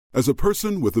As a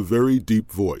person with a very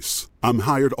deep voice, I'm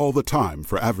hired all the time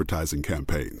for advertising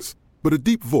campaigns. But a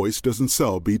deep voice doesn't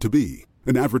sell B2B,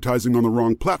 and advertising on the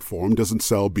wrong platform doesn't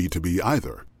sell B2B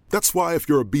either. That's why if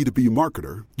you're a B2B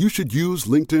marketer, you should use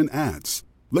LinkedIn ads.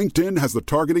 LinkedIn has the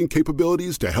targeting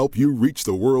capabilities to help you reach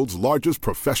the world's largest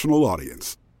professional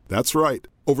audience. That's right,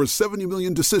 over 70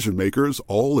 million decision makers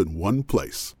all in one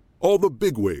place. All the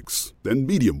big wigs, then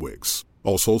medium wigs,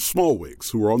 also small wigs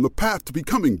who are on the path to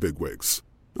becoming big wigs.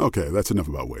 Okay, that's enough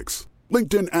about wigs.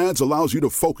 LinkedIn ads allows you to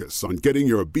focus on getting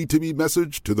your B2B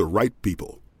message to the right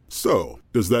people. So,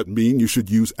 does that mean you should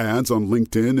use ads on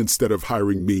LinkedIn instead of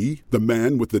hiring me, the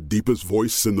man with the deepest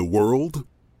voice in the world?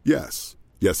 Yes.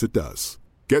 Yes, it does.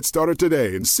 Get started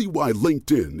today and see why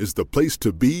LinkedIn is the place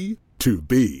to be to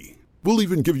be. We'll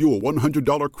even give you a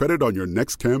 $100 credit on your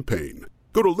next campaign.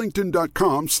 Go to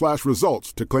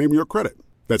linkedin.com/results to claim your credit.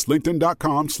 That's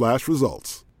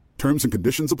linkedin.com/results. Terms and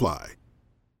conditions apply.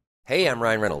 Hey, I'm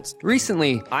Ryan Reynolds.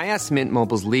 Recently, I asked Mint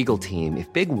Mobile's legal team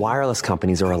if big wireless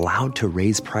companies are allowed to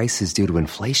raise prices due to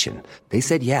inflation. They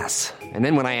said yes. And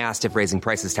then when I asked if raising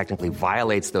prices technically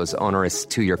violates those onerous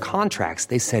two-year contracts,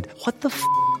 they said, "What the f***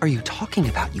 are you talking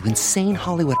about, you insane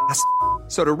Hollywood ass?"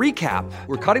 So to recap,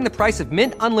 we're cutting the price of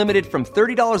Mint Unlimited from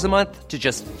 $30 a month to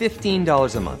just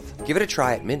 $15 a month. Give it a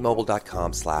try at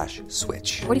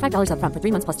mintmobile.com/switch. $45 up front for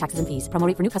 3 months plus taxes and fees. Promo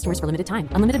rate for new customers for limited time.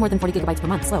 Unlimited more than 40 gigabytes per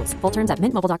month. Slows full terms at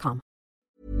mintmobile.com.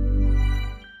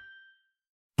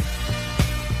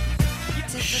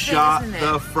 Shut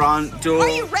the front door. Are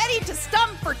you ready to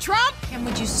stump for Trump? And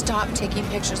would you stop taking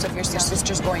pictures of your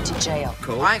sister's going to jail?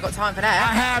 Cool. I ain't got time for that.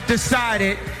 I have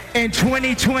decided in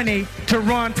 2020 to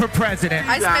run for president.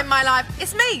 I spend my life.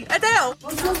 It's me, Adele.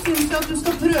 Så synes jeg at du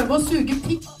skal prøve å suge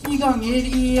pikk 10 ganger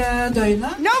i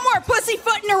døgnet. No more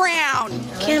pussyfooting around.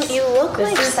 Kim, you look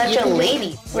like such a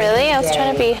lady. Really? I was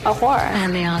trying to be a whore.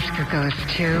 And the Oscar goes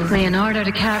to Leonardo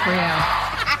DiCaprio.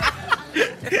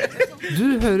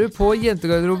 Du hører på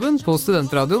Jentegarderoben på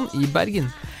Studentradioen i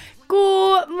Bergen.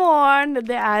 God morgen,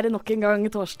 det nok en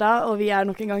gang torsdag, og vi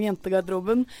nok en gang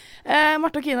Jentegarderoben.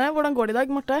 Marte og Kine, hvordan går det i dag,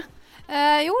 Marte?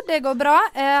 Jo, det går bra.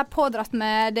 Jeg har pådratt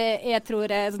med det jeg tror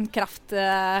sånn kraft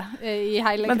i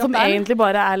hele kroppen. Men som egentlig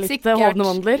bare litt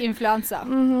hovnevandler. Sikkert influensa.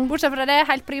 Bortsett fra det,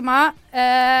 helt prima.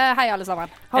 Hei alle sammen.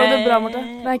 Har du det bra, Marte?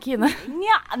 Nei, Kine.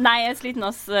 Nei, jeg sliten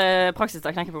oss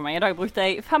praksisdag knekker på meg. I dag brukte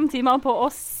jeg 5 timer på å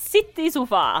sitte i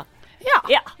sofa.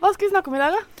 Ja. Hva skal vi snakke om i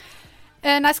dag da?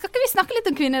 Nei, skal ikke vi snakke litt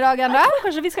om Queenedagen da? Jeg tror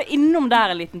kanskje vi skal innom der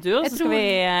en liten tur, så skal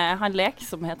vi ha en lek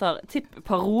som heter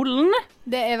Tipp-parolen.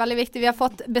 Det veldig viktig. Vi har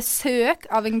fått besøk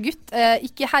av en gutt,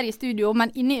 ikke her i studio, men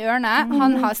inne i ørene.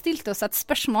 Han har stilt oss et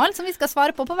spørsmål som vi skal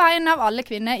svare på vegne av alle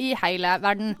kvinner i hele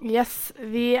verden. Yes,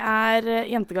 vi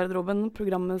Jentegarderoben,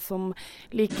 programmet som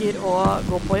liker å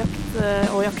gå på jakt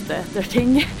og jakte etter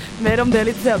ting. Mer om det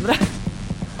litt senere.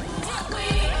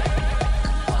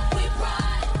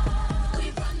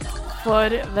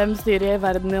 For hvem styrer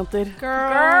verden, jenter?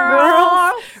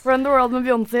 Girls! Run the World med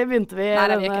Beyoncé begynte vi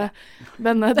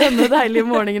denne deilige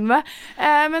morgenen med.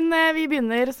 Men vi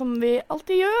begynner som vi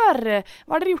alltid gjør.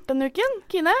 Hva har dere gjort denne uken,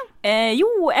 Kine? Jo,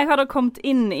 jeg hadde kommet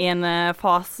inn i en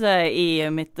fase i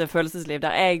mitt følelsesliv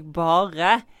der jeg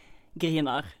bare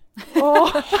griner.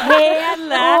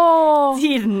 Hele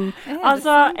tiden.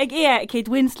 Altså, jeg Kate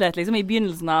Winslet liksom i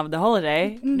begynnelsen av The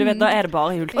Holiday. Du vet, da det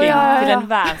bare hulking til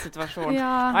enhver situasjon. Og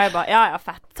jeg bare,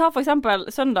 fett. Ta for eksempel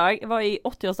søndag, jeg var i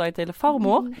 80-årsdag til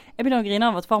farmor. Jeg begynner å grine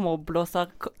av at farmor blåser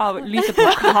av lyset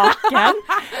på kaken.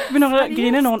 Jeg begynner å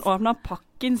grine når hun åpner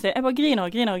pakken sin. Jeg bare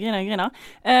griner.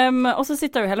 Og så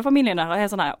sitter jo hele familien der og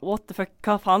sånn her, what the fuck,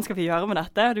 hva faen skal vi gjøre med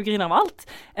dette? Du griner av alt.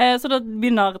 Så da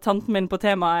begynner tanten min på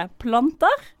temaet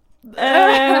planter.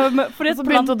 Så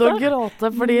begynte du å gråte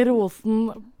fordi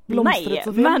rosen blomstret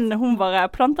så fint. Men hun bare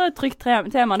planter et trygt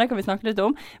tema, det kan vi snakke litt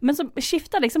om. Men så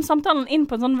skifter liksom samtalen inn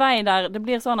på en sånn vei der det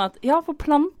blir sånn at ja, for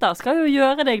planter skal jo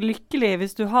gjøre deg lykkelig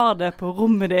hvis du har det på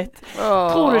rommet ditt.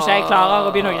 Tror du ikke jeg klarer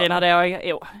å begynne å grine av det også?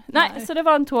 Jo. Nei, så det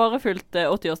var en tårefullt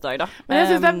 80-årsdag da. Men jeg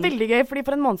synes det veldig gøy, fordi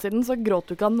for en måned siden så gråt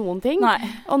du ikke av noen ting. Nei.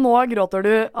 Og nå gråter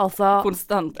du altså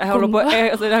konstant. Jeg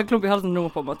har klump i halsen nå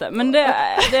på en måte. Men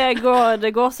det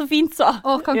går så fint så.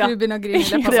 Kan ikke du begynne å grine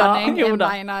det på sending? Jeg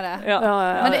mener det.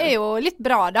 Men det jo litt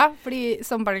bra da, fordi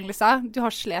som Berglund sa, du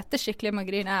har slet skikkelig med å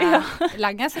grine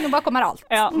lenge, så nå bare kommer alt.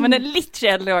 Ja, men det litt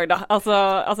kjedelig også da.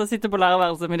 Altså sitte på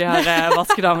lærerværelset med de her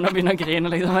vaskedamene og begynne å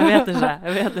grine, liksom. Jeg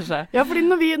vet ikke. Ja, fordi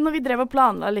når vi drev og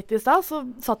planla litt i sted, så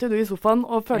satt jo du i sofaen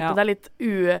og følte deg litt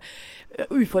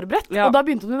uforberedt, og da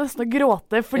begynte du nesten å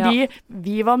gråte fordi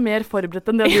vi var mer forberedt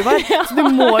enn det du var. Så du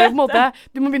må jo på en måte,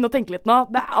 du må begynne å tenke litt nå.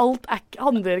 Alt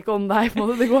handler ikke om deg,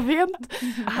 det går fint.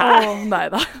 Nei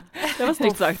da. Det var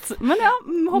stygt sagt. sagt. Men ja,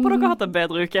 håper dere har hatt en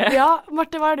bedre uke. Ja,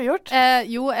 Marte, hva har du gjort?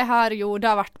 Jo, jeg har jo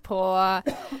da vært på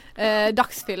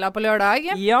dagsfylla på lørdag.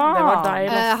 Ja, det var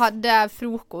deilig. Hadde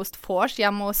frokost vors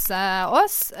hjemme hos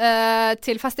oss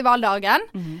til festivaldagen.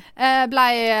 Ble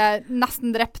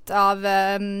nesten drept av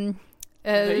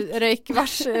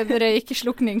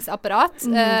røykslukningsapparat.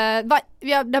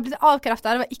 Det har blitt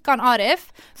avkreftet. Det var ikke han Arif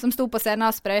som sto på scenen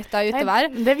og sprøyta utover.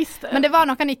 Det visste jeg. Men det var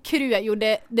noen i crewet. Jo,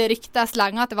 det ryktes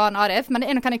lenge at det var han Arif, men det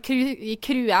noen i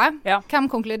crewet. Ja. Hvem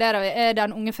konkluderer vi? Det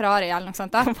en unge Ferrari eller noe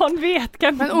sånt da? Man vet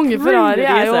hvem. Men unge Ferrari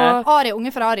jo...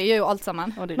 Unge Ferrari gjør jo alt sammen.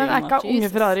 Men ikke unge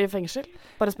Ferrari i fengsel?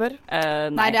 Bare spør.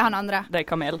 Nei, det han andre. Det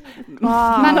Kamel.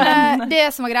 Men det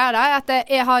som var greia da, er at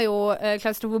jeg har jo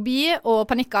klaustrofobi og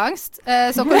panikkangst.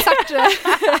 Så konsert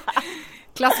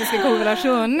klassiske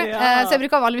kombinasjonen. Så jeg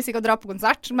bruker vanligvis ikke å dra på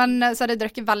konsert, men så hadde jeg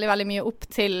drukket veldig, veldig mye opp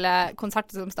til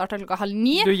konsertet som startet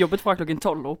 8:30. Du jobbet fra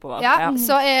 12 oppover. Ja.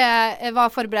 Så jeg var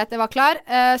forberedt, jeg var klar.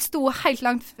 Sto helt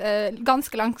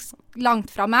ganske langt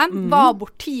fremme. Var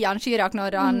borti han Chirac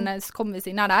når han kom ved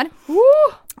siden av der.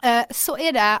 Så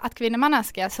det et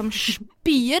kvinnemenneske som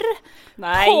spyr på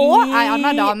en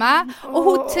annen dame, og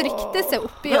hun trykte seg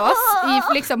oppi oss i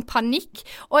liksom panikk,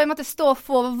 og jeg måtte stå og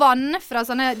få vann fra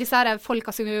disse her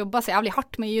folka som jobber så jævlig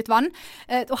hardt med å gi ut vann,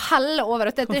 og helle over,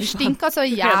 og det stinket så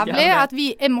jævlig at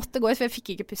jeg måtte gå ut, for jeg fikk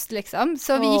ikke puste liksom,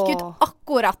 så vi gikk ut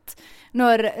akkurat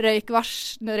når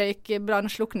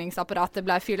røykbrannslukningsapparatet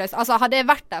ble fyrløst. Altså, hadde jeg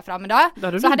vært der fremme da,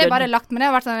 så hadde jeg bare lagt meg ned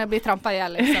og vært sånn at jeg blir trampet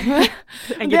ihjel, liksom.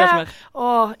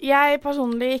 Jeg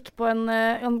personlig gikk på en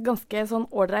ganske sånn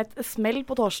ordreit smell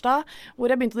på torsdag, hvor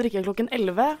jeg begynte å drikke klokken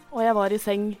 11, og jeg var i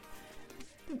seng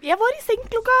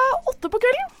klokka 8 på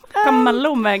kvelden. Kan melde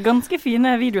om ganske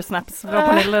fine videosnaps fra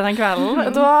Pernille den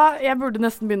kvelden. Jeg burde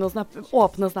nesten begynne å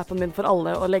åpne snappen min for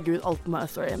alle og legge ut alt på my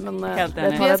story, men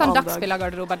det tar sånn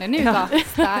dagsspillergarderoben din uka.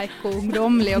 Steik,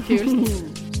 ungdomlig og kult.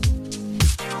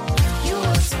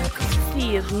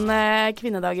 Siden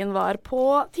Queenedagen var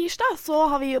på tirsdag, så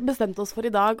har vi bestemt oss for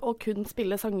i dag å kun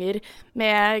spille sanger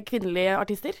med kvinnelige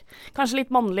artister. Kanskje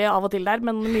litt mannlige av og til der,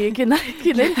 men mye kvinner.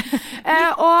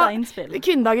 Og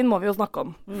Queenedagen må vi jo snakke om,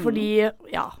 fordi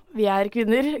vi er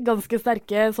kvinner, ganske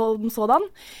sterke som sådan.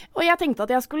 Og jeg tenkte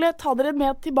at jeg skulle ta dere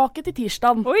med tilbake til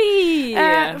tirsdagen.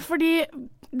 Fordi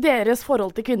deres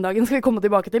forhold til Queenedagen skal vi komme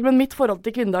tilbake til, men mitt forhold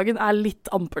til Queenedagen er litt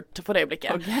ampert for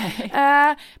øyeblikket.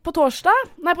 På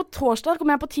torsdag kom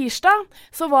jeg på tirsdag,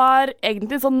 så var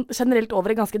egentlig sånn generelt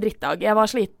over en ganske drittdag. Jeg var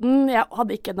sliten, jeg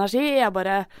hadde ikke energi, jeg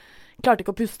bare klarte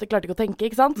ikke å puste, klarte ikke å tenke,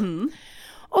 ikke sant?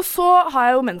 Og så har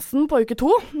jeg jo mensen på uke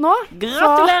 2 nå.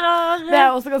 Gratulerer! Det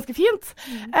er også ganske fint.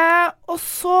 Og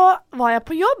så var jeg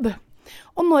på jobb,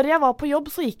 og når jeg var på jobb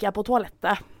så gikk jeg på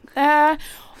toalettet.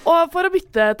 Og for å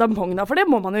bytte tampong da, for det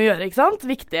må man jo gjøre, ikke sant?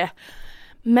 Viktig.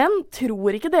 Men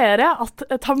tror ikke dere at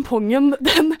tampongen,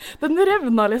 den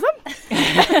revna liksom?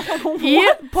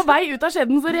 På vei ut av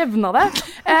skjeden så revna det.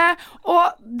 Og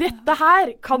dette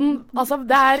her kan, altså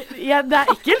det er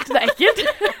ekkelt,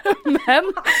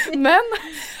 men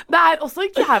det er også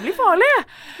jævlig farlig.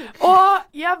 For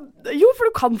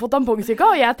du kan få tampongsyke,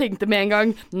 og jeg tenkte med en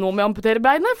gang, nå må jeg amputere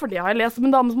beinet, for det har jeg lest om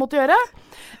en dame som måtte gjøre.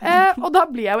 Og da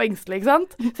blir jeg jo engstelig, ikke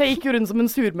sant? Så jeg gikk jo rundt som en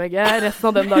surmegge resten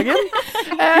av den dagen.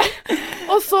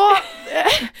 Og så,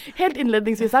 helt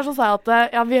innledningsvis her, så sa jeg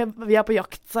at vi er på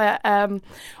jakt, sa jeg.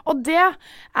 Og det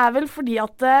er vel fordi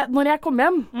at når jeg kom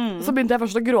hjem, så begynte jeg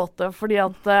først å gråte, fordi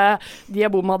at de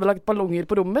jeg bor med hadde lagt ballonger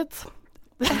på rommet mitt.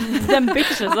 Den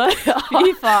bitches,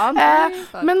 fy faen.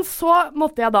 Men så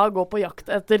måtte jeg da gå på jakt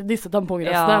etter disse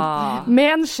tampongrestene med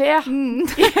en skje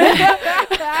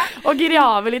og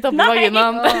grave litt oppi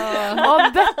vaginaen. Og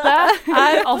dette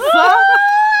er altså,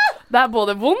 det er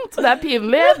både vondt, det er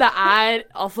pinlig, det er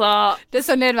altså, det er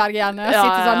så nedverdigende å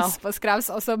sitte sånn på skrevs,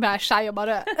 og så med skje og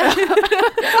bare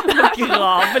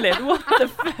grave litt, what the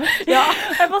fuck.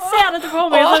 Jeg bare ser dette på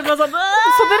meg.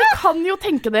 Så dere kan jo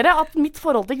tenke dere at mitt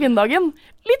forhold til Queenedagen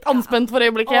litt anspent for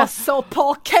øyeblikket. Så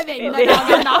på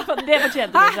Queenedagen. Det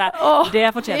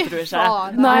fortjente du ikke.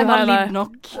 Nei. Litt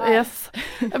nok. Yes.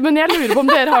 Men jeg lurer på om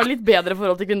dere har litt bedre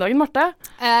forhold til Queenedagen, Marte?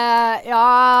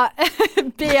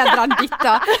 Bedre enn ditt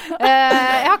da.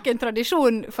 Jeg har ikke en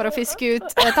tradisjon for å fiske ut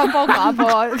tamponger på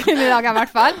Queenedagen i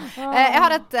hvert fall. Jeg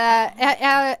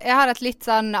har et litt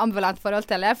sånn ambivalent forhold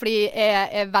til det, fordi jeg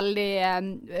er veldig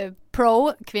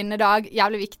pro kvinnedag,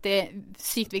 jævlig viktig,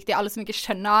 sykt viktig. Alle som ikke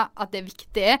skjønner at det er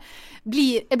viktig,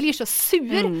 jeg blir så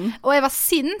sur, og jeg var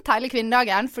sint hele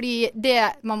kvinnedagen, fordi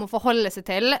det man må forholde seg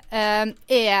til er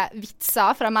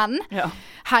vitser fra menn.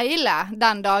 Hele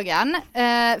den dagen,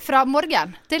 fra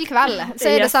morgen til kveld, så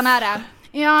er det sånn her,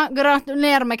 ja,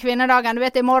 gratulerer med kvinnedagen. Du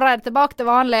vet, i morgen det tilbake til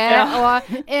vanlig,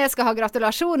 og jeg skal ha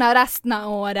gratulasjoner resten av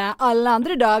året. Alle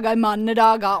andre dager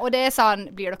mannedager. Og det sånn,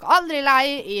 blir dere aldri lei?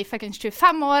 I fucking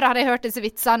 25 år har jeg hørt disse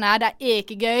vitsene. Det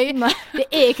ikke gøy. Nei. Det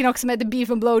ikke noe som heter beef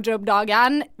and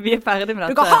blowjob-dagen. Vi ferdig med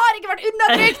dette. Dere har ikke vært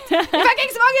undertrykt! Jeg fikk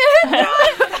ikke så mange 100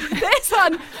 år! Det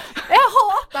sånn, jeg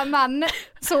hater menn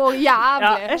så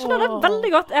jævlig. Jeg skjønner det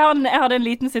veldig godt. Jeg hadde en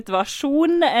liten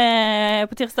situasjon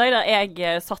på tirsdag der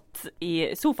jeg satt i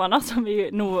sofaen, som vi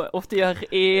nå ofte gjør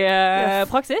i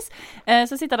praksis.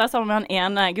 Så sitter jeg der sammen med han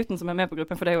ene gutten som med på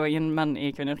gruppen, for det jo ingen menn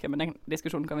i kvinneyrket, men den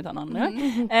diskusjonen kan vi ta en annen gang.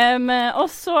 Og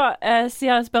så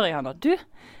spør jeg han da,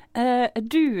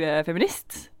 du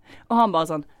feminist? Og han bare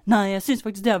sånn, nei, jeg synes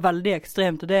faktisk det veldig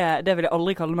ekstremt, og det vil jeg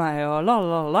aldri kalle meg, og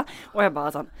la. Og jeg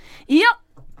bare sånn, ja,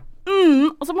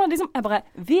 og så må jeg bare,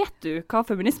 vet du hva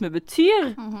feminisme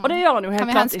betyr? Og det gjør han jo helt klart ikke. Kan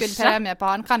vi ha en skuddpremie på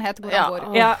han? Kan hete hvor han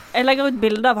bor. Ja, jeg legger ut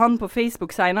bilder av han på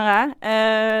Facebook senere.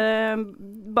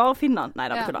 Bare finn han. Nei,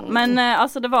 da betyr han. Men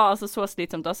det var så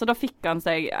slitsomt da. Så da fikk han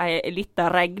seg en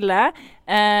liten regle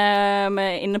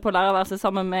inne på lærerverset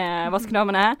sammen med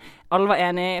vaskedamene. Alle var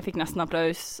enige, jeg fikk nesten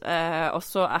applaus. Og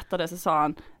så etter det så sa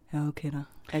han, ja, ok da.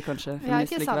 Jeg kanskje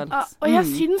feminist likevel. Og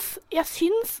jeg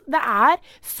syns det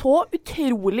så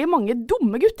utrolig mange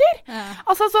dumme gutter.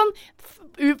 Altså sånn,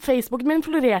 Facebooken min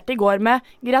florerte i går med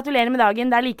gratulerer med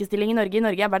dagen, det likestilling i Norge.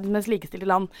 Norge verdens mest likestilte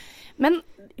land. Men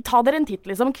ta dere en titt,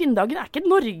 liksom. Kvinnedagen ikke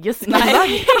Norges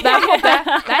kvinnedag.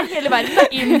 Det hele verden.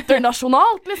 Det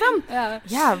internasjonalt, liksom.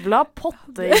 Jævla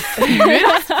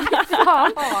pottefruer.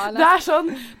 Det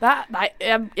sånn, nei,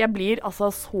 jeg blir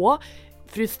altså så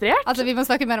frustrert. Altså, vi må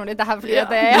snakke mer om dette her, fordi jeg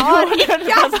har ikke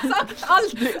sagt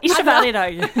alt. Ikke ferdig i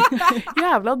dag.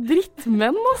 Jævla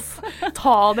drittmenn, ass.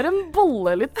 Ta dere en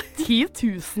bolle litt 10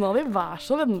 000 av de, vær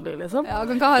så vennlig, liksom. Ja,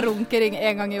 kan ikke ha runkering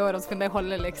en gang i år, og så kan det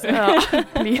holde, liksom. Ja,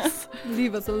 please.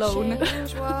 Leave us alone.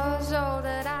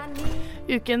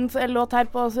 Ukens låt her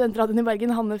på Studentradioen i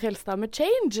Bergen, Hanne Fjellstad med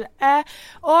Change.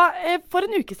 Og for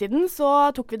en uke siden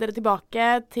så tok vi dere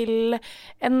tilbake til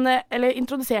eller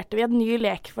introduserte vi en ny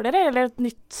lek for dere, eller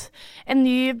en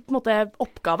ny på en måte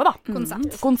oppgave da.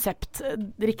 Konsept,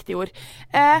 riktig ord.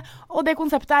 Og det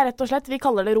konseptet rett og slett, vi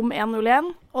kaller det Rom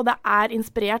 101, og det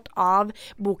inspirert av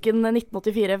boken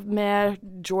 1984 med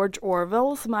George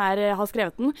Orwell, som har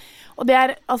skrevet den. Og det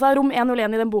altså Rom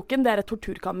 101 i den boken, det et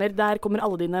torturkammer, der kommer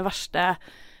alle dine verste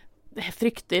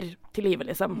frykter til livet,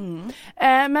 liksom.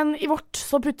 Men i vårt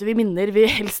så putter vi minner vi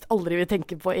helst aldri vil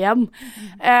tenke på igjen.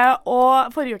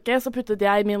 Og forrige uke så puttet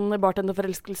jeg min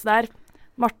bartenderforelskelse der.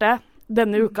 Marte,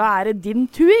 denne uka det din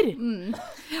tur.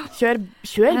 Kjør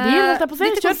bil, holdt jeg på å si.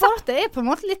 Dette konseptet på en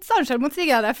måte litt sånn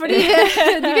selvmotsigende, fordi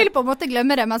du vil på en måte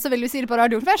glemme det, men så vil du si det på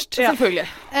radioen først. Ja, selvfølgelig.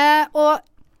 Og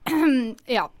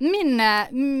ja,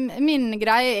 min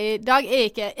greie i dag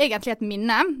ikke egentlig et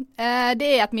minne.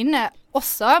 Det et minne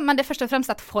også, men det først og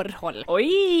fremst et forhold.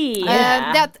 Oi!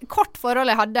 Det et kort forhold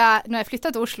jeg hadde når jeg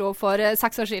flyttet til Oslo for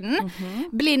 6 år siden.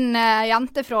 Blind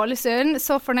jente fra Ålesund,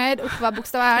 så fornøyd, oppover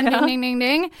bokstaven,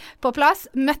 ding, på plass,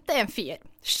 møtte en fyr.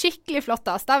 Skikkelig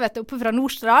flottast, da, vet du, oppe fra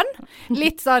Nordstrand.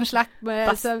 Litt sånn slekt med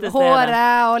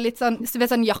håret, og litt sånn, så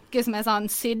vet, sånn jakke som sånn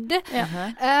sydd.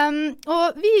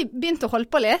 Og vi begynte å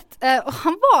holde på litt, og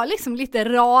han var liksom litt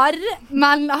rar,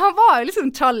 men han var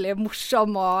liksom Charlie,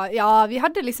 morsom, og ja, vi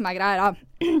hadde liksom en greie da.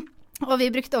 Og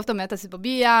vi brukte ofte å møtes på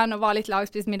byen, og var litt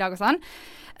lagspist middag og sånn.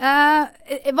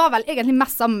 Jeg var vel egentlig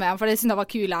mest sammen med han, for jeg synes han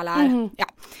var kul, eller ja.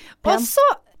 Og så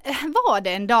var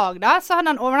det en dag da, så hadde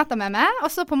han overnattet med meg,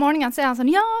 og så på morgenen så han sånn,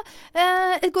 ja,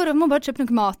 jeg går og må bare kjøpe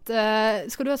noe mat,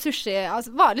 skal du ha sushi? Altså,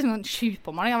 var liksom 7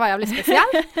 på morgenen, var jævlig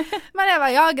spesielt, men jeg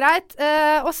var, ja, greit,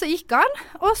 og så gikk han,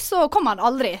 og så kom han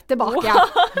aldri tilbake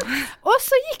igjen. Og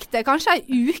så gikk det kanskje en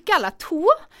uke eller 2,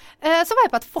 så var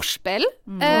jeg på et forspill,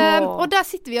 og der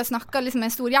sitter vi og snakker liksom med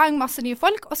en stor gjeng, masse nye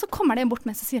folk, og så kommer det en bort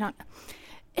med, så sier han,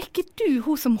 ikke du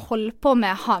hun som holder på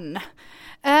med han?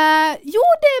 Jo,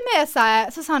 det med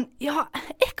seg. Så sa han, ja,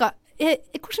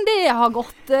 hvordan det har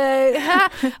gått? Og så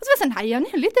var jeg sånn, nei, han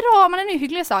jo litt rar, men han jo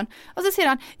hyggelig, sa han. Og så sier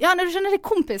han, ja, når du skjønner, det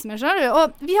kompisen min, skjønner du,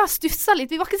 og vi har stusset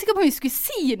litt, vi var ikke sikre på om vi skulle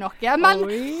si noe, men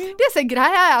det som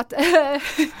greia at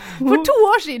for 2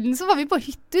 år siden så var vi på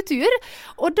hyttetur,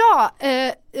 og da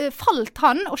falt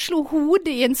han og slo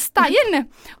hodet i en stein,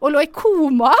 og lå i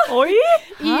koma i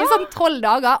sånn 12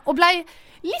 dager, og ble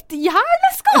litt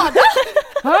hjerneskade.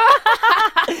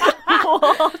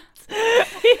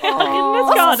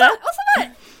 Hjerneskade? Og så var det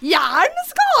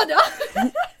hjerneskade.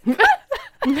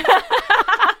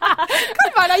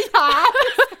 Kan være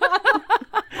hjerneskade.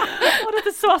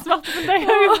 Dette så smart for deg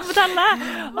å fortelle.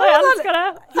 Jeg elsker det.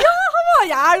 Ja, han var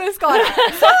hjerneskade.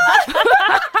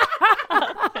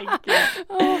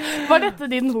 Var dette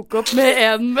din hookup med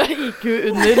en med IQ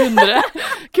under 100?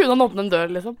 Kunne han åpne en dør,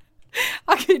 liksom?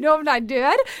 Han kunne åpne en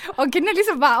dør, og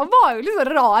han var jo liksom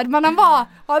rar, men han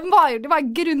var jo, det var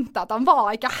en grunn til at han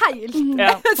var ikke helt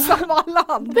som alle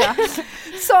andre.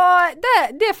 Så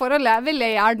det forholdet vil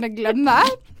jeg gjerne glemme.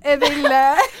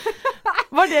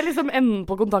 Var det liksom enden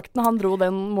på kontakten? Han dro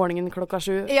den morgenen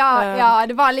 7:00? Ja,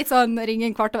 det var litt sånn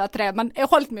ringen 2:15, men jeg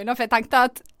holdt meg unna, for jeg tenkte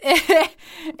at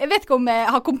jeg vet ikke om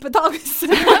jeg har kompetanse.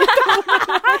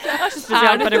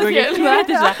 Spesialpedagogikk, jeg vet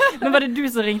ikke. Men var det du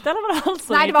som ringte, eller var det han som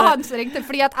ringte? Nei, det var han som ringte,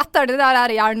 fordi at etter det der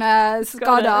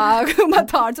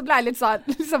hjerneskada-kommentaren, så ble jeg litt sånn,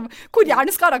 liksom, hvor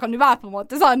hjerneskada kan du være, på en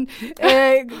måte? Sånn,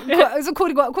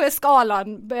 hvor er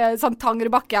skalaen? Sånn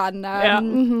Tangerudbakken?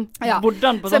 Bodde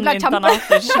han på sånn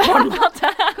internatisk på en måte?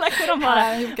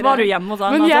 Var du hjemme hos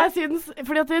han? Men jeg synes,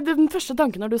 fordi at den første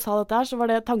tanken når du sa dette her, så var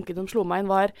det tanken som slo meg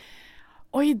inn var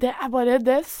oi, det er bare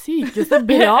det sykeste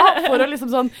bra for å liksom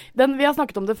sånn, vi har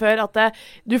snakket om det før, at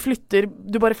du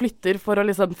bare flytter for å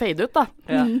liksom fade ut da.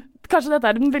 Kanskje dette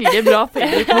er en veldig bra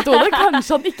fade-ut-metode,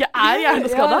 kanskje han ikke er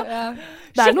hjerneskada.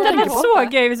 Det er så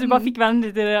gøy hvis du bare fikk vennen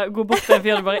din til å gå bort til en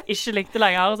fyr du bare ikke likte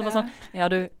lenger, og så bare sånn, ja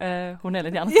du, hun er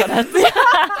litt hjerneskadet.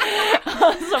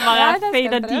 Og så bare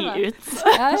fader de ut.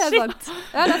 Ja, det er sant.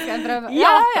 Ja, det skal jeg prøve.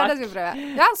 Ja, det skal jeg prøve.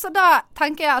 Ja, så da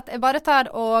tenker jeg at jeg bare tar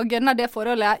og gønner det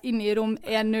forholdet inn i rom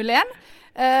 101.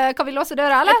 Kan vi låse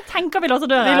døra, eller? Jeg tenker vi låser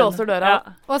døra. Vi låser døra.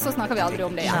 Og så snakker vi aldri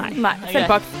om det igjen. Nei,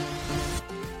 selvpakt.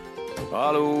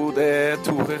 Hallo, det er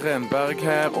Tore Renberg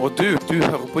her, og du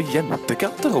hører på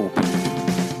Jentegarderoben.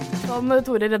 Som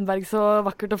Tore Renberg så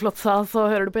vakkert og flott sa, så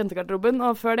hører du på Jentegarderoben,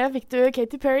 og før det fikk du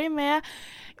Katy Perry med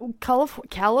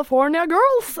California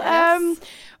Girls.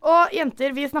 Og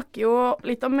jenter, vi snakker jo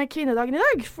litt om kvinnedagen i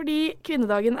dag, fordi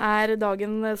kvinnedagen er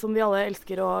dagen som vi alle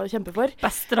elsker å kjempe for.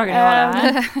 Beste dagen i året.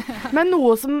 Men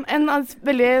noe som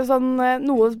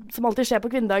alltid skjer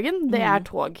på kvinnedagen, det er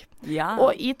tog. Ja.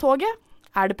 Og i toget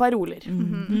er det paroler.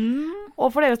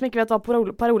 Og for dere som ikke vet hva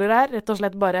paroler er, rett og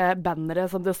slett bare bannere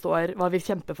som det står hva vi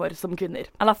kjemper for som kvinner.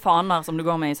 Eller faner som du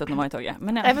går med i 17. mai-toget.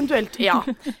 Eventuelt, ja.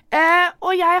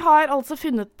 Og jeg har altså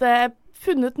funnet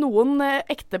noen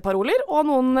ekte paroler og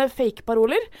noen fake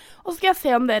paroler, og så skal jeg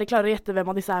se om dere klarer å gjette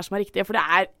hvem av disse her som er riktige, for det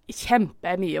er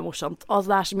kjempemye morsomt. Altså,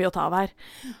 det er så mye å ta av her.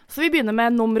 Så vi begynner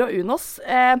med numero unos.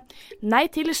 Nei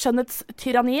til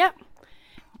skjønnhetstyranniet.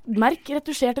 Merk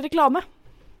retusjert reklame.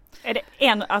 Er det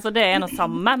en og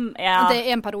samme? Ja. Det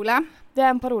er en parole. Det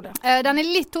er en parole. Den er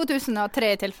litt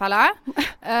 2003 i tilfelle.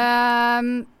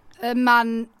 Men,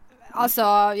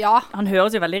 altså, ja. Han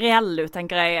høres jo veldig reell ut,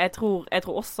 tenker jeg. Jeg tror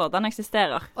også at den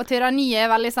eksisterer. Og tyranni er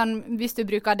veldig sånn, hvis du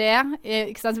bruker det,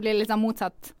 ikke sant, så blir det litt sånn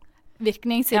motsatt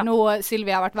virkning, siden nå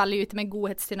Sylvia har vært veldig ute med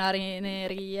godhetstyneriet,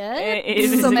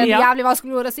 som er jævlig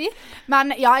vanskelig ord å si.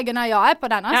 Men ja, jeg er på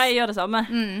den. Ja, jeg gjør det samme.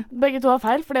 Begge to har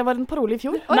feil, for det var en parole i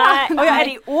fjor. Nei, er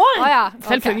det i år?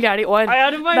 Selvfølgelig er det i år. Ja,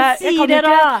 du må jo si det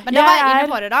da. Men da var jeg inne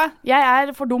på det da. Jeg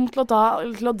er for dum til å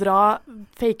dra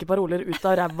fake paroler ut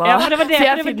av ræva. Ja, for det var det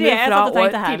jeg finner fra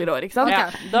tidligere år, ikke sant?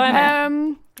 Okay.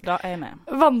 Da er jeg med.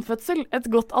 Vannfødsel, et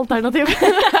godt alternativ.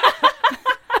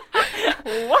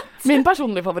 What? Min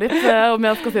personlige favoritt, om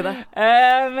jeg skal si det.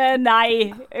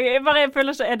 Nei, jeg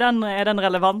føler ikke, er den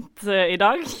relevant i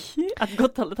dag? Et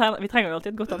godt alternativ, vi trenger jo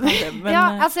alltid et godt alternativ. Men, ja,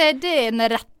 altså, det er en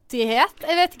rettighet,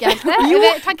 jeg vet ikke helt det.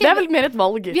 Det er vel mer et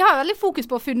valg. Vi har veldig fokus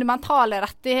på fundamentale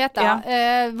rettigheter. Ja.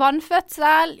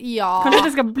 Vannfødsel, ja. Kanskje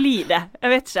det skal bli det, jeg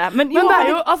vet ikke. Men det er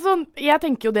jo, altså, jeg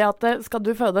tenker jo det at skal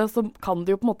du føde, så kan du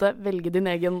jo på en måte velge din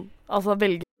egen, altså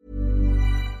velge.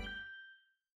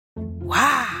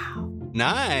 Wow.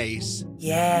 Nice.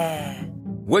 Yeah.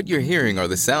 What you're hearing are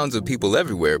the sounds of people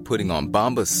everywhere putting on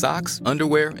Bombas socks,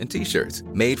 underwear, and T-shirts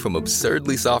made from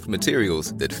absurdly soft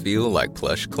materials that feel like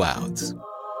plush clouds.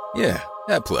 Yeah,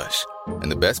 that plush.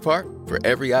 And the best part? For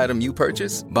every item you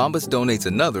purchase, Bombas donates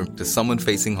another to someone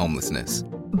facing homelessness.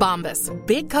 Bombas.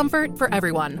 Big comfort for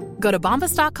everyone. Go to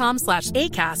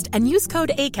bombas.com/ACAST and use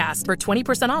code ACAST for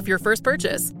 20% off your first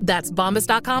purchase. That's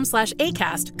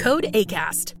bombas.com/ACAST. Code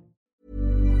ACAST.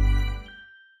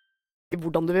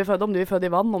 Hvordan du vil føde, om du vil føde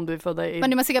i vann, om du vil føde i... Men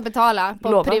du må sikkert betale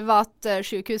på privat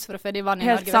sykehus for å føde i vann i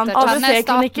Norge. Helt sant.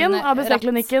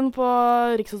 ABC-klinikken på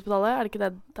Rikshospitalet, er det ikke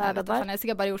det? Det er det er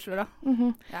sikkert bare i Oslo da.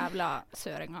 Jævla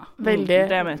søringer. Veldig.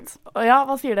 Det er mitt. Ja,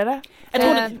 hva sier dere?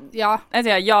 Jeg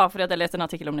sier ja, fordi at jeg leste en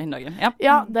artikkel om det i dagen.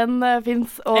 Ja, den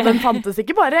finnes, og den fantes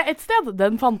ikke bare et sted,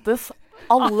 den fantes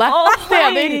alle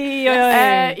steder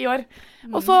i år.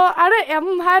 Og så er det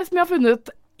en her som jeg har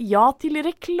funnet ja til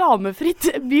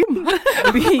reklamefritt bym.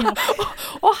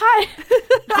 Og her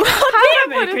Hva har det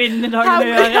med kvinnedagen å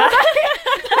gjøre?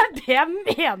 Det er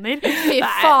det jeg mener. Fy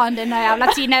faen, denne jævla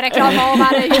Tine-reklame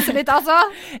over huset ditt, altså.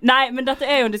 Nei, men dette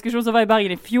er jo en diskusjon som var i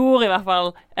Bergen i fjor, i hvert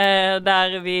fall.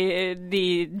 Der de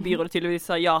byrådet tydeligvis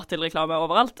sa ja til reklame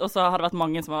overalt, og så har det vært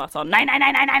mange som har vært sånn nei,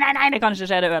 det kan ikke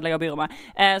skje, det ødelegger byrommet.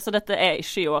 Så dette er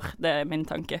ikke i år, det er min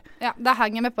tanke. Ja, da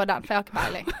henger vi på den, for jeg har ikke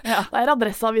peiling. Ja. Det er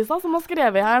Adresseavisa som har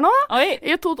skrevet her nå,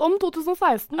 om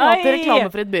 2016, til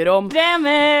reklamefritt byrom.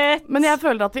 Men jeg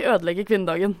føler at vi ødelegger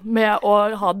kvinnedagen med å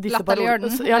ha disse latterliggjørden.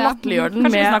 Ja, latterliggjørden.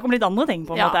 Kanskje vi snakker om litt andre ting,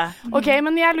 på en måte. Ok,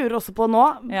 men jeg lurer også på nå,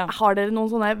 har dere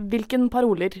noen sånne, hvilken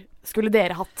paroler skulle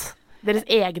dere hatt? Deres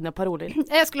egne paroler.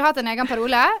 Jeg skulle hatt en egen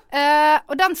parole,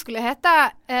 og den skulle hete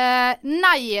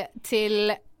nei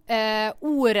til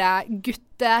ordet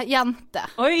guttejente.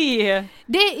 Oi!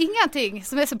 Det er ingenting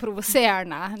som er så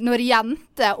provoserende når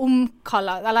jente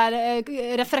omkaller, eller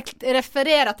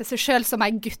refererer til seg selv som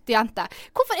en guttejente.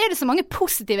 Hvorfor er det så mange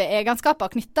positive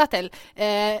egenskaper knyttet til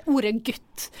ordet gutt?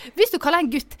 Hvis du kaller en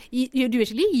gutt, du er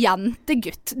ikke litt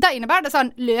jentegutt. Da innebærer det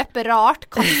sånn løpe rart,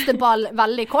 kaste ball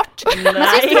veldig kort.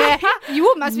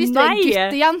 Mens hvis du er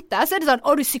guttejente, så er det sånn,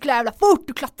 du sykler jævla fort,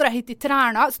 du klatrer hit i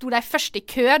trærne, sto de først i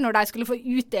kø når de skulle få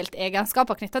utdelt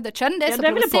egenskaper knyttet til kjønn. Det er så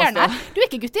provoserende. Du er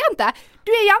ikke guttejente,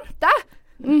 du er jente.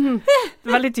 Det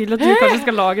er veldig tydelig at du kanskje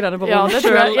skal lage denne parolen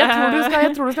selv.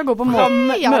 Jeg tror du skal gå på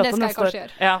møte neste år.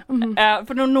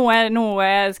 For nå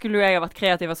skulle jeg ha vært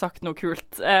kreativ og sagt noe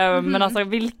kult. Men altså, jeg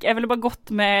ville bare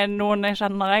gått med noen jeg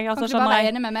kjenner. Kan du bare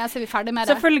være enig med meg, så er vi ferdig med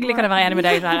det? Selvfølgelig kan jeg være enig med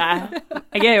deg, kjære.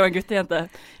 Jeg er jo en guttejente.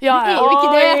 Ja, det er jo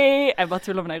ikke det. Jeg bare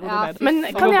tuller med deg. Men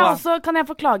kan jeg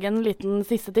få klage en liten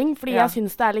siste ting? Fordi jeg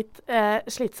synes det er litt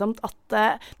slitsomt at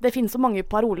det finnes så mange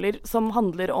paroler som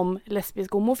handler om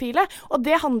lesbiske og homofile. Og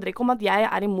det handler ikke om at jeg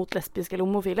er imot lesbiske eller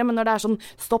homofile, men når det er sånn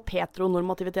stopp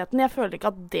heteronormativiteten, jeg føler ikke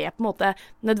at det på en måte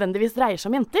nødvendigvis dreier seg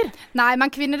om jenter. Nei,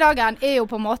 men kvinnedagen er jo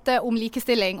på en måte om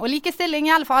likestilling. Og likestilling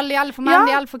gjelder for alle, gjelder for menn,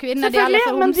 det gjelder for kvinner, det gjelder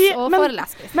for homs og for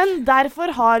lesbisk. Men derfor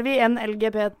har vi en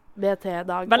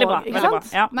LGBT-dag. Veldig bra, veldig bra.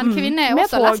 Ja. Men kvinner er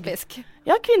også lesbisk.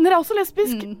 Ja, kvinner er også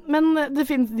lesbisk, men det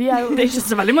finnes, de er jo... Det er ikke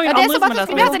så veldig mange andre som er lesbisk.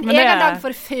 Skulle vi hatt en egen dag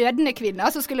for fødende kvinner,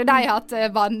 så skulle de hatt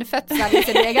vannfødsel i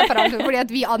sin egen parade, fordi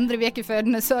at vi andre vi er ikke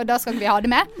fødende, så da skal vi ha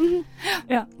det med.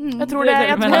 Jeg tror det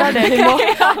er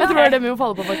det vi må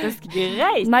falle på, faktisk.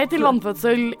 Greit. Nei til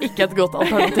vannfødsel, ikke et godt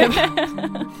alternativ.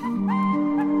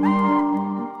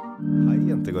 Hei,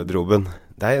 jentegarderoben.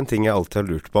 Det er en ting jeg alltid har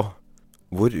lurt på.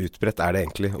 Hvor utbredt er det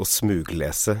egentlig å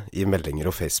smuglese i meldinger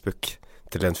og Facebook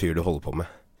til en fyr du holder på med?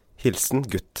 Hilsen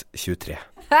gutt 23.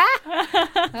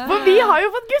 For vi har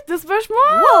jo fått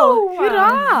guttespørsmål! Wow,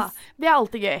 hurra! Det er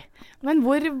alltid gøy. Men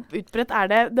hvor utbredt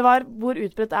er det? Hvor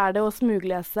utbredt er det å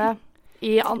smuglese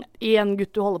i en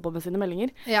gutt du holder på med sine meldinger?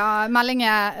 Ja,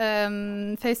 meldinger,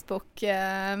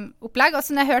 Facebook-opplegg. Og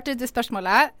så når jeg hørte dette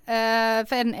spørsmålet,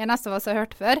 for jeg er den eneste av oss som har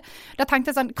hørt det før, da tenkte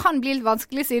jeg sånn, kan bli litt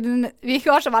vanskelig siden vi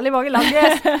ikke har så veldig mange lange,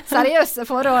 seriøse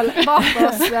forhold bak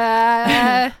oss.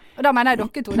 Og da mener jeg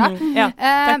dere to, da.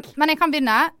 Men jeg kan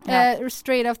begynne,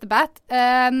 straight off the bat.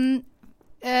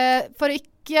 For ikke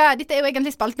dette er jo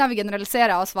egentlig spalten vi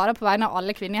generaliserer og svarer på vegne av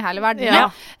alle kvinner i hele verden.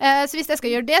 Så hvis jeg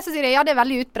skal gjøre det, så sier jeg ja, det er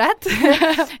veldig utbredt.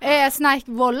 Jeg sneik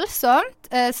voldsomt.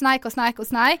 Sneik,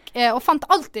 og fant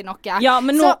alltid noe. Ja,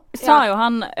 men nå sa jo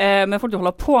han med folk du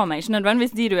holder på med, ikke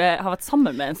nødvendigvis de du har vært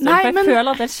sammen med en stund. For jeg føler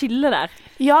at det er et skille der.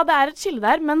 Ja, det er et skille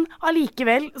der, men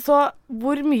allikevel, så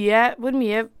hvor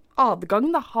mye adgang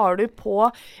da har du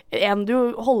på en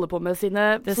du holder på med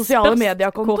sine sosiale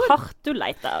mediekontor? Hvor hardt du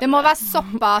leter. Det må være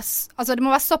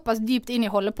såpass dypt inn i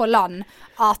holde på land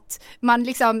at man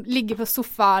liksom ligger på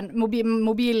sofaen,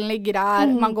 mobilen ligger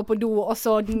der, man går på do, og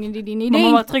så Man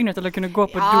må være trygg til å kunne gå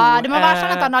på do. Ja, det må være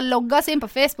sånn at han har logget seg inn på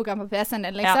Facebooken på PC-en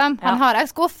din, liksom. Han har en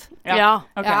skuff. Ja,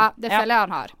 det føler jeg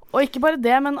han har. Og ikke bare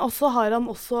det, men også har han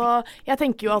også... Jeg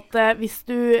tenker jo at hvis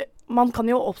du... Man kan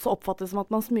jo også oppfatte som at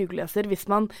man smugleser hvis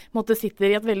man sitter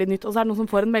i et veldig nytt, og så er det noen som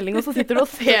får en melding, og så sitter du og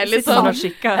ser litt sånn.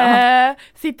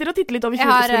 Sitter og titter litt over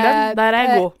kjøleskulderen. Der er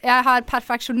jeg god. Jeg har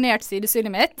perfeksjonert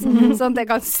sidesynet mitt, sånn at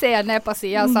jeg kan se ned på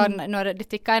siden sånn, når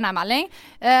det tikker inn en melding.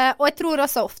 Og jeg tror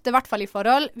også ofte, i hvert fall i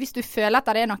forhold, hvis du føler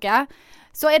at det er noe,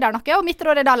 så er det noe, og mitt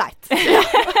råd er da leit.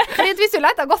 Fordi hvis du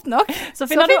leter godt nok, så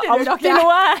finner du alltid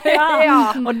noe.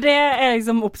 Og det er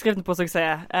liksom oppskriften på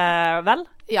suksess. Vel?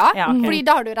 Ja, fordi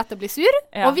da har du rett til å bli sur.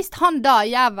 Og hvis han da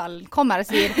jævel kommer og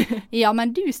sier ja,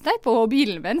 men du sneik på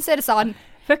mobilen min, så er det sånn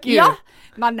fuck you. Ja,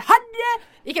 men hadde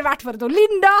Ikke vært for at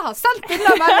Linda har sendt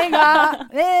denne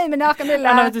meldingen med nakenbildet.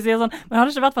 Ja, når du sier sånn, men hadde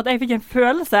det ikke vært for at jeg fikk en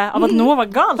følelse av at noe var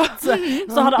galt, så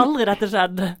hadde aldri dette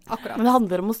skjedd. Akkurat. Men det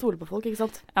handler om å stole på folk, ikke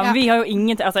sant? Ja, men vi har jo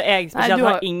ingen altså jeg spesielt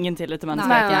har ingen tillit til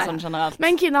mennesker, sånn generelt.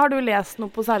 Men Kine, har du lest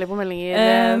noe særlig på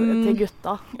meldinger til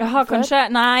gutta? Jeg har kanskje,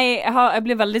 jeg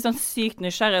blir veldig sånn sykt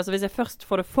nysgjerrig, så hvis jeg først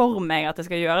får det for meg at jeg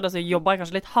skal gjøre det, så jobber jeg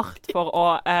kanskje litt hardt for å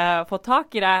få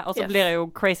tak i det, og så blir jeg jo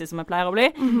crazy som jeg pleier å bli.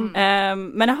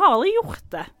 Men jeg har aldri gjort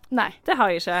det. Nei. Det har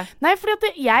jeg ikke. Nei, fordi at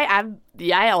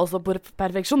jeg er også på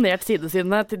perfeksjonert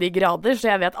sidesynet til de grader, så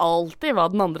jeg vet alltid hva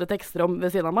den andre tekster om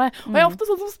ved siden av meg. Og jeg er ofte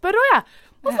sånn som spør også, jeg.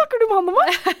 Hva snakker du med han om meg?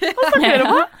 Hva snakker dere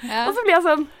om meg? Og så blir jeg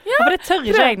sånn, for det tør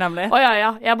ikke jeg nemlig.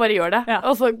 Jeg bare gjør det.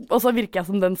 Og så virker jeg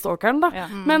som den stalkeren da.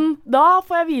 Men da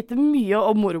får jeg vite mye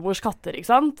om mormors katter,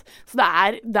 ikke sant? Så det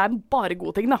er bare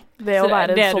gode ting da, ved å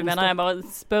være det sånn. Du mener jeg bare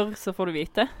spør, så får du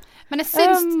vite? Men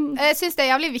jeg syns det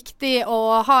er jævlig viktig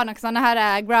å ha noen sånne her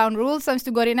ground rules, så hvis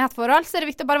du går inn i et forhold, så er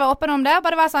det viktig å bare være åpen om det,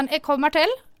 bare være sånn, jeg kommer til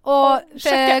gå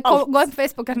inn på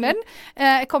Facebooken din,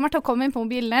 jeg kommer til å komme inn på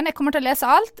mobilen din, jeg kommer til å lese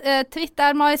alt,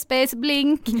 Twitter, MySpace,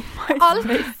 Blink, alt.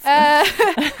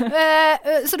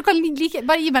 Så du kan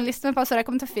bare gi meg en liste med passord, jeg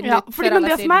kommer til å finne ut før men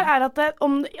det som er at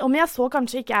om jeg så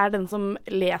kanskje ikke er den som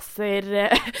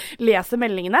leser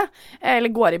meldingene,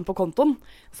 eller går inn på kontoen,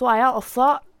 så er jeg også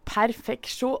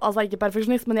altså ikke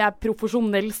perfeksjonist, men jeg er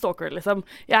profesjonell stalker, liksom.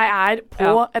 Jeg er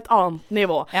på et annet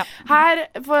nivå. Her,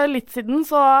 for litt siden,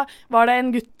 så var det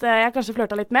en gutt jeg kanskje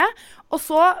flørtet litt med, og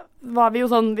så var vi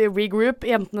jo sånn, vi regroup,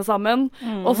 jentene sammen,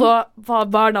 og så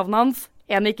var navnet hans,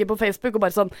 en gikk på Facebook og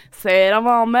bare sånn, ser han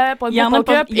var med på en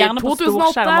fotballcup i 2008. Gjerne på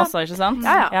storskjerm også, ikke sant?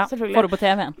 Ja, selvfølgelig. Får du på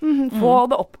TV-en? Få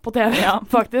det opp på TV,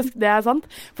 faktisk, det er sant.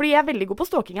 Fordi jeg er veldig god på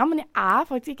stalkinga, men jeg er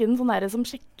faktisk ikke en sånn der som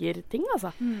sjekker ting,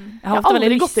 altså. Jeg har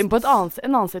aldri gått inn på en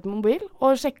annen side med mobil,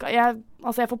 og sjekket,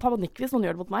 jeg får panikk hvis noen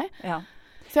gjør det mot meg.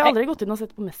 Så jeg har aldri gått inn og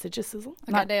sett på messages og sånn.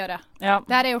 Ok, det gjør jeg.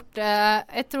 Det har jeg gjort,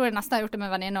 jeg tror jeg nesten har gjort det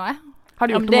med venninner også. Har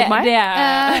du gjort det mot meg?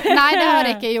 Nei, det har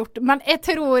jeg ikke gjort. Men jeg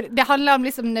tror det handler om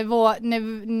liksom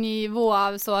nivå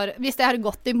av sår. Hvis jeg hadde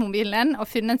gått inn på mobilen din og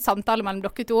funnet en samtale mellom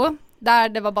dere to, der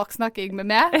det var baksnakking med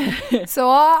meg, så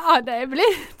hadde jeg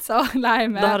blitt så lei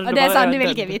meg. Og det er sånn, det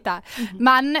vil ikke jeg vite.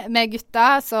 Men med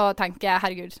gutta så tenker jeg,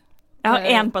 herregud. Jeg har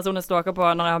en person jeg stalker på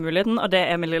når jeg har muligheten, og det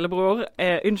er min lillebror.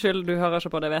 Unnskyld, du hører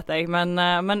ikke på det, vet jeg.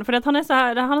 Men fordi at han er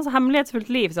så hemmelighetsfullt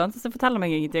liv, sant? Så forteller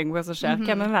meg ingenting om hva som skjer.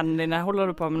 Hvem er vennen dine?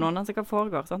 Holder du på med noen? Altså, hva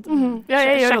foregår, sant?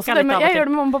 Jeg gjør også det. Jeg gjør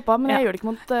det med mamma og pappa, men jeg gjør det ikke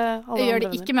mot alle andre. Jeg gjør det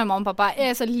ikke med mamma og pappa.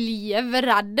 Jeg er så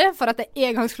livredd for at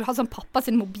jeg en gang skulle ha sånn pappa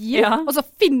sin mobil, og så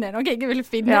finner jeg noe jeg ikke ville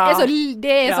finne.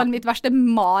 Det er sånn mitt verste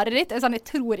mareritt. Jeg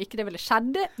tror ikke det ville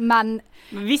skjedd, men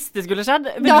hvis det skulle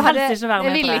skjedd, vil du helst ikke være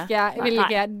med på det. Jeg vil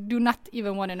ikke. Do not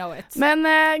even want to know it. Men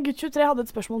Gutt 23 hadde et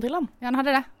spørsmål til han. Ja, han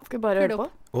hadde det. Skal vi bare høre på?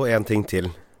 Og en ting til.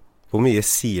 Hvor mye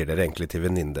sier dere egentlig til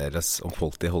venninnen deres om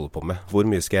folk de holder på med? Hvor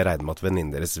mye skal jeg regne med at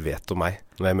venninnen deres vet om meg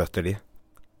når jeg møter de?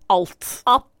 Alt.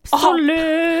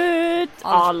 Absolutt.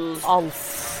 Alt.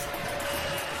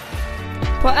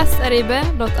 På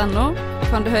srib.no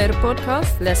kan du høre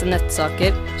podcast, lese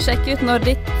nettsaker, sjekke ut når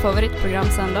ditt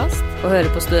favorittprogram sendes, og høre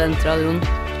på Studentradioen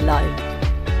live.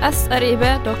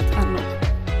 srib.no.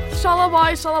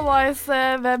 Shalabais,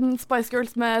 hvem Spice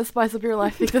Girls med Spice Up Your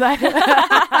Life fikk du der?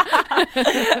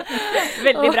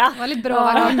 Veldig bra. Det var litt brå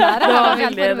hver gang der.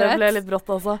 Det ble litt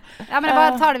brått altså. Ja, men jeg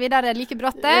bare tar det videre like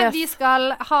brått. Vi skal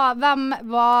ha hvem,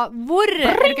 hva, hvor.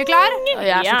 Er du ikke klar?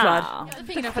 Jeg er så klar.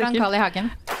 Fingre foran Karl i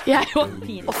hagen. Jeg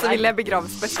og så vil jeg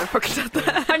begraves på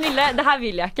Østfoldfakultetet. Pernille, det her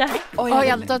vil jeg ikke. Jeg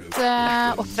hadde tatt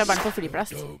oppdragbaren på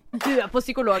flyplass. Du er på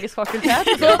psykologisk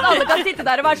fakultet, så alle kan sitte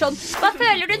der og være sånn, hva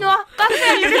føler du nå?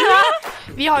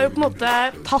 Vi har jo på en måte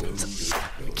tatt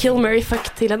Kill, Marry, Fuck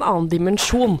til en annen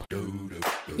dimensjon.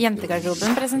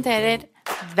 Jentegarderoben presenterer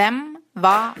Hvem,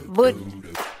 hva, hvor.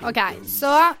 Ok,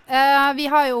 så vi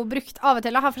har jo brukt av og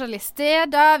til å ha forskjellige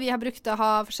steder, vi har brukt å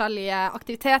ha forskjellige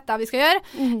aktiviteter vi skal gjøre,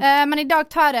 men i dag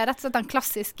tar jeg rett og slett den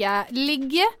klassiske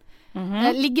ligge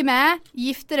med,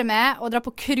 gifte det med og dra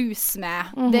på cruise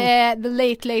med. Det er The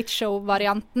Late Late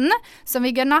Show-varianten som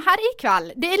vi gønner her i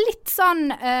kveld. Det er litt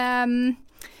sånn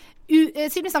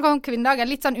siden vi snakker om Queenedagen,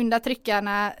 litt sånn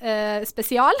undertrykkende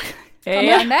spesial. Kan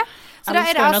vi gjøre det? Så da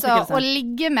er det altså å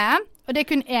ligge med, og det er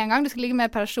kun en gang, du skal ligge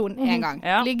med personen en gang.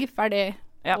 Ligge ferdig.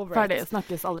 Ferdig,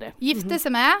 snakkes aldri. Gifte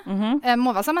seg med,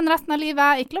 må være sammen resten av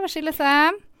livet, ikke lov å skille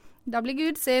seg. Da blir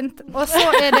Gud sint. Og så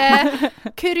er det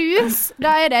cruise,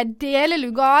 da er det dele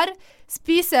lugar,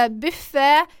 spise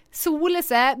buffet, sole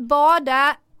seg, bade,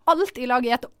 alt i lag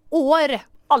i et år.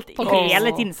 Alltid.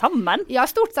 Hele tiden sammen? Ja,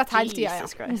 stort sett hele tiden,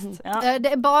 Jesus Christ.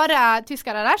 Det bare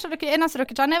tyskere der, så eneste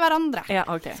dere kjenner hverandre. Ja,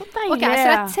 ok. Så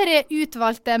det 3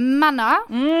 utvalgte menner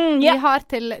vi har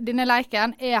til denne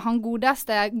leiken, han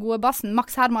godeste gode bassen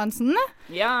Max Hermansen,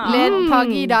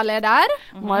 Pagida-leder.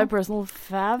 My personal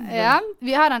fav. Ja,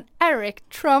 vi har Eric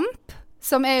Trump,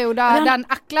 som jo da den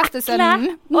ekleste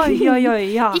sønnen. Oi,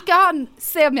 ja. Ikke han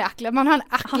semi-ekle, men han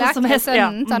ekle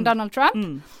sønnen til Donald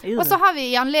Trump. Og så har vi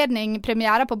i anledning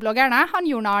premiere på bloggerne, han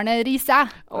Jon Arne Riise.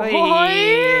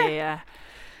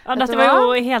 Ja, dette var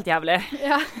jo helt jævlig.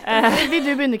 Ja. Vil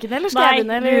du begynne, Kine, eller skal jeg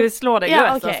begynne? Nei, du slår deg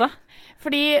løs, altså.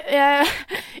 Fordi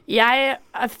jeg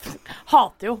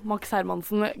hater jo Max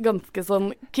Hermansen ganske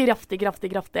sånn kraftig.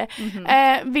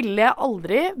 Ville jeg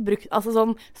aldri brukt, altså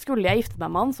sånn, skulle jeg gifte meg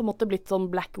med han, så måtte det blitt sånn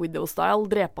Black Widow-style,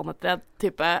 drepe han etter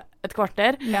et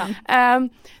kvarter.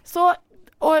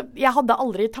 Og jeg hadde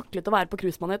aldri taklet å være på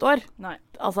cruisemann i et år. Nei.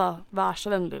 Altså, vær så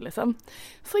vennlig, liksom.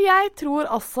 Så jeg tror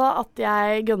altså at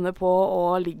jeg gønner på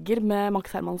og ligger med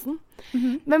Max Hermansen.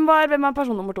 Hvem er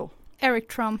person nummer 2?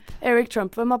 Eric Trump.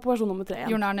 Hvem er person nummer 3?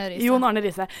 Jon Arne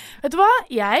Riise. Vet du hva?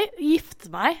 Jeg gifter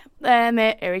meg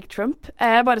med Eric Trump.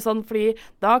 Bare sånn, fordi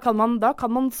da kan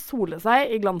man sole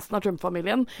seg i glansen av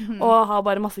Trump-familien og ha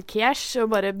bare masse cash og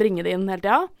bare bringe det inn hele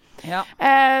tida. Ja.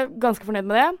 Ganske fornøyd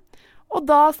med det. Og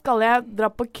da skal jeg dra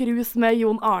på cruise med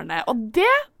Jon Arne. Og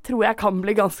det tror jeg kan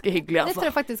bli ganske hyggelig, altså. Det tror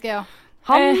jeg faktisk jeg også.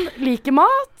 Han liker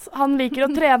mat, han liker å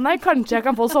trene. Kanskje jeg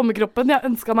kan få sommerkroppen jeg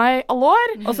ønsket meg alle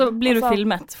år. Og så blir du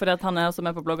filmet, fordi at han også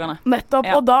med på bloggerne. Nettopp,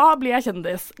 og da blir jeg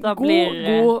kjendis.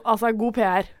 God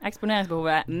PR.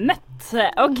 Eksponeringsbehovet møtt.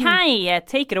 Ok,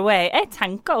 take it away. Jeg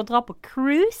tenker å dra på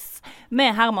cruise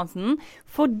med Hermansen,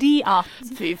 fordi at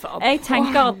jeg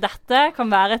tenker at dette kan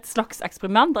være et slags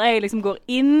eksperiment der jeg liksom går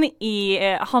inn i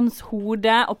hans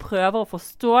hode og prøver å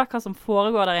forstå hva som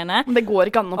foregår der inne. Det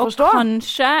går ikke an å forstå. Og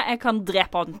kanskje jeg kan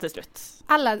drepe han til slutt.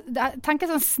 Eller,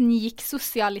 tenker sånn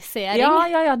sniksosialisering.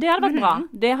 Ja, det hadde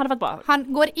vært bra.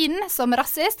 Han går inn som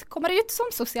rasist, kommer ut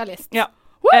som sosialist. Ja.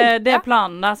 Det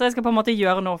planen der, så jeg skal på en måte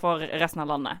gjøre noe for resten av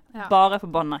landet. Bare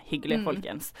forbanna hyggelig,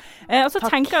 folkens. Og så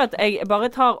tenker jeg at jeg bare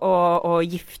tar og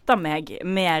gifter meg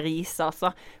med Riise,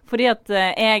 altså. Fordi at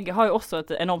jeg har jo også et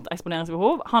enormt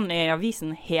eksponeringsbehov. Han er i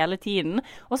avisen hele tiden.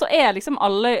 Og så er liksom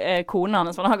alle konene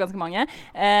hans, for han har ganske mange,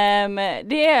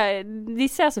 de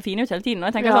ser så fine ut hele tiden. Og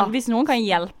jeg tenker sånn, hvis noen kan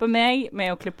hjelpe meg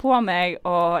med å kle på meg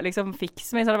og liksom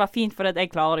fikse meg, så hadde det vært fint, for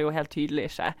jeg klarer det jo helt tydelig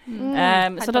ikke.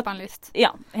 Helt åpenlyst.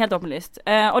 Ja, helt åpenlyst.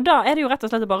 Og da er det jo rett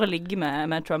og slett bare å ligge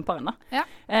med Trumperen, da.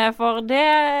 For det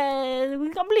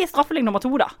kan bli straffelig nummer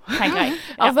 2, da, tenker jeg.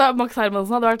 Altså, Max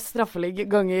Hermansen hadde vært straffelig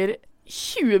ganger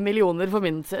 20 millioner for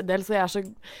min del, så jeg er så...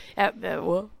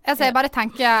 Jeg bare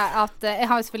tenker at jeg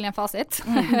har jo selvfølgelig en fasit.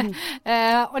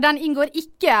 Og den inngår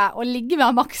ikke å ligge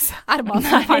med Max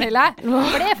Hermansen, Pernille.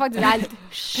 For det er faktisk helt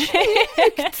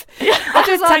sjukt. At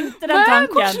du tenkte den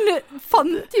tanken. Hvordan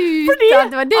fant du ut at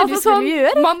det var det du skulle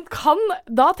gjøre? Man kan,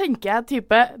 da tenker jeg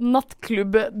type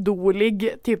nattklubb, doligg,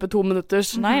 type 2 minutters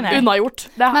unnagjort.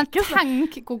 Men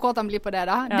tenk hvor kåt han blir på det,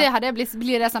 da. Det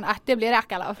blir det sånn, det blir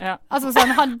ekkel av. Altså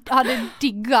sånn, han hadde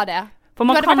digga det. For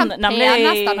man kan nemlig...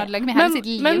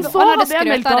 Men så hadde jeg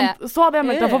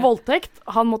meldt han for voldtekt.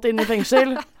 Han måtte inn i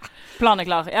fengsel. Planen er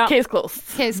klar, ja. Case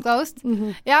closed.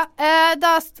 Ja,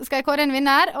 da skal jeg kåre en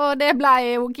vinner, og det ble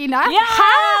jo Kine.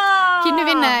 Kine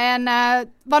vinner en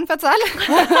vannfødsel.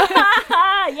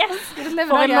 Yes!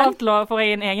 Får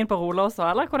jeg en egen parole også,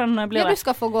 eller hvordan blir det? Du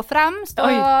skal få gå fremst, og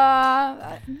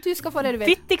du skal få det du vil.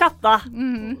 Fytti katta!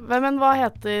 Men hva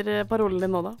heter parolen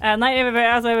din nå, da? Nei,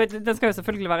 den skal jo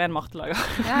selvfølgelig være en Marte-lager.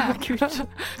 Kult.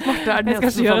 Marte er den jeg skal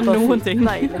ikke gjøre noen ting.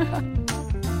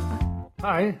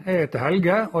 Hei, jeg heter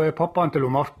Helge, og jeg er pappaen til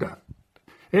Marte.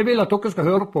 Jeg vil at dere skal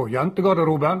høre på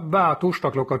Jentegarderoben hver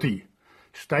torsdag klokka 10.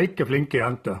 Steike flinke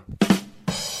jenter.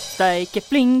 Steike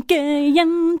flinke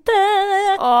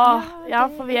jenter. Ja,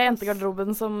 for vi er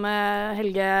Jentegarderoben, som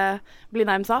Helge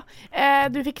Blindheim sa.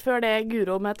 Du fikk før det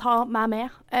Guro med Ta meg med.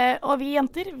 Og vi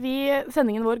jenter,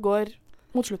 sendingen vår går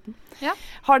mot slutten. Ja.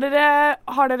 Har dere,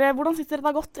 hvordan synes dere det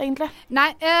har gått, egentlig? Nei,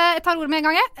 jeg tar ordet med en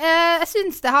gang. Jeg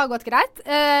synes det har gått greit.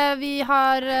 Vi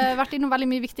har vært innom veldig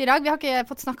mye viktig i dag. Vi har ikke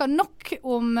fått snakket nok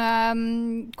om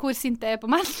hvor sint det er på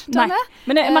meg. Nei,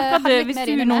 men jeg merker at hvis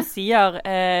du nå sier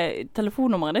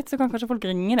telefonnummeret ditt, så kan kanskje folk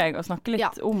ringe deg og snakke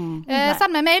litt om...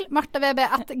 Send meg mail,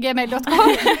 martawb@gmail.com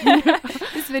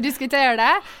hvis vi diskuterer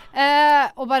det.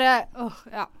 Og bare,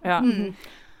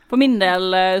 For min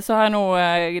del så har jeg nå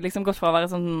liksom gått fra å være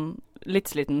sånn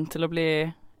litt sliten til å bli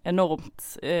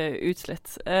enormt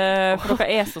utslitt. For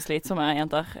dere så slitsomme,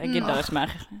 jenter. Jeg gidder ikke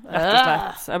mer, rett og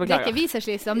slett. Jeg beklager. Det ikke vi som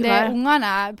slitsomme, det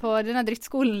ungene på denne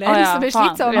drittskolen som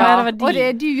slitsomme. Og det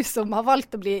du som har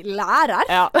valgt å bli lærer,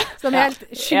 som helt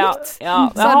sjukt. Jeg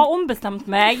har ombestemt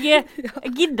meg.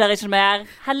 Jeg gidder ikke mer.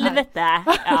 Helvete.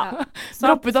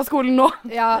 Dropp ut av skolen nå.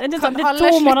 Kan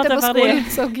alle slutte på skolen,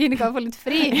 så Gine kan få litt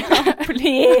fri?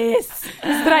 Please!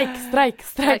 Streik.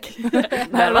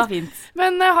 Det var fint.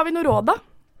 Men har vi noe råd da?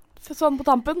 Sånn på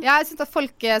tampen? Ja, jeg synes at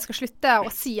folk skal slutte å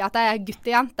si at de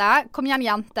guttejente. Kom igjen,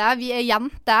 jente. Vi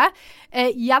jente.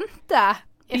 Jente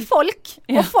folk,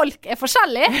 og folk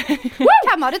forskjellige.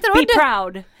 Hvem hadde trodd? Be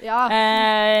proud.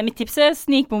 Mitt tips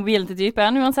snik på mobilen til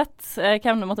typen, uansett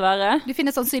hvem det måtte være. Du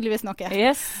finner sannsynligvis noe.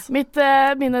 Yes.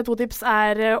 Mine 2 tips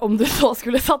om du så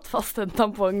skulle satt fast en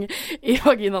tampong i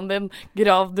vaginaen din,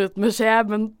 grav det ut med skje,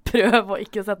 men prøv å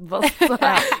ikke sette den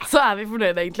fast, så vi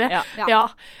fornøyde egentlig.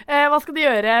 Hva skal de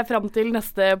gjøre frem til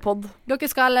neste podd? Dere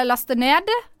skal laste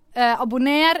ned,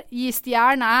 abonner, gi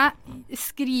stjerne,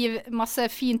 skriv masse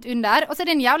fint under. Og så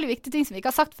det en jævlig viktig ting som vi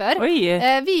ikke har sagt før.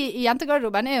 Vi i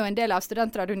Jentegarderoben jo en del av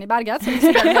studentradioen i Bergen, så vi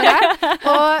skal gjøre.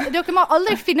 Og dere må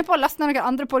aldri finne på å laste ned noen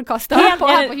andre podcaster her på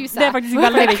huset. Det faktisk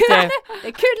veldig viktig.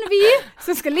 Det kun vi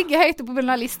som skal ligge høyt oppe på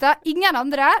denne lista. Ingen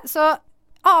andre, så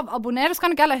avabonner, så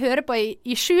kan dere heller høre på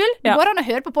i skjul. Det går an å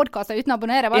høre på podcaster uten å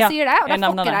abonnere, hva sier det? Og da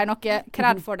får ikke de noe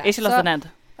kred for det. Ikke laste ned.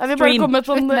 Jeg vil bare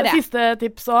komme med et siste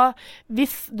tips også.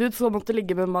 Hvis du så måtte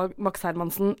ligge med Max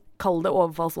Hermansen, kall det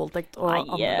overfallsvoldtekt og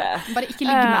andre. Bare ikke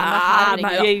ligge med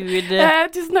meg.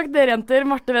 Tusen takk til dere jenter,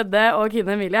 Marte Vedde og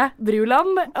Kine Emilie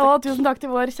Bruland. Og tusen takk til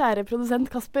vår kjære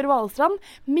produsent Kasper Walestrand.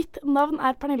 Mitt navn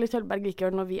Pernille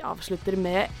Kjølberg-Vikørn, og vi avslutter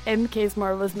med MK's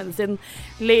Marvelous Medicine,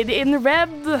 Lady in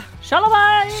Red.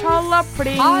 Shalabay!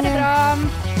 Shalapling! Ha det bra!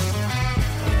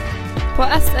 På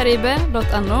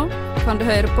srib.no kan du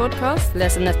høre podcast,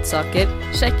 lese nettsaker,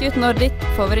 sjekke ut når ditt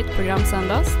favorittprogram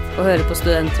sendes, og høre på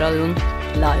studentradioen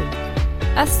live.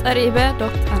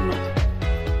 srib.no.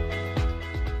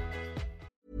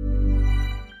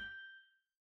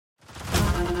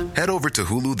 Head over to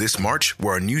Hulu this March,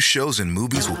 where our new shows and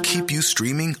movies will keep you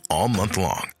streaming all month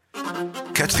long.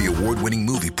 Catch the award-winning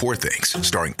movie Poor Things,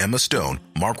 starring Emma Stone,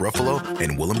 Mark Ruffalo,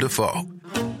 and Willem Dafoe.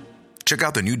 Check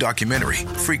out the new documentary,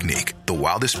 Freaknik, The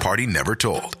Wildest Party Never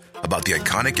Told, about the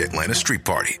iconic Atlanta Street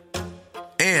Party.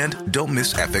 And don't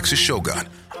miss FX's Shogun,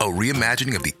 a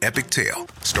reimagining of the epic tale,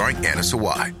 starring Anna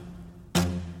Sawai.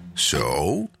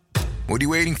 So, what are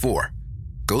you waiting for?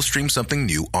 Go stream something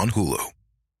new on Hulu.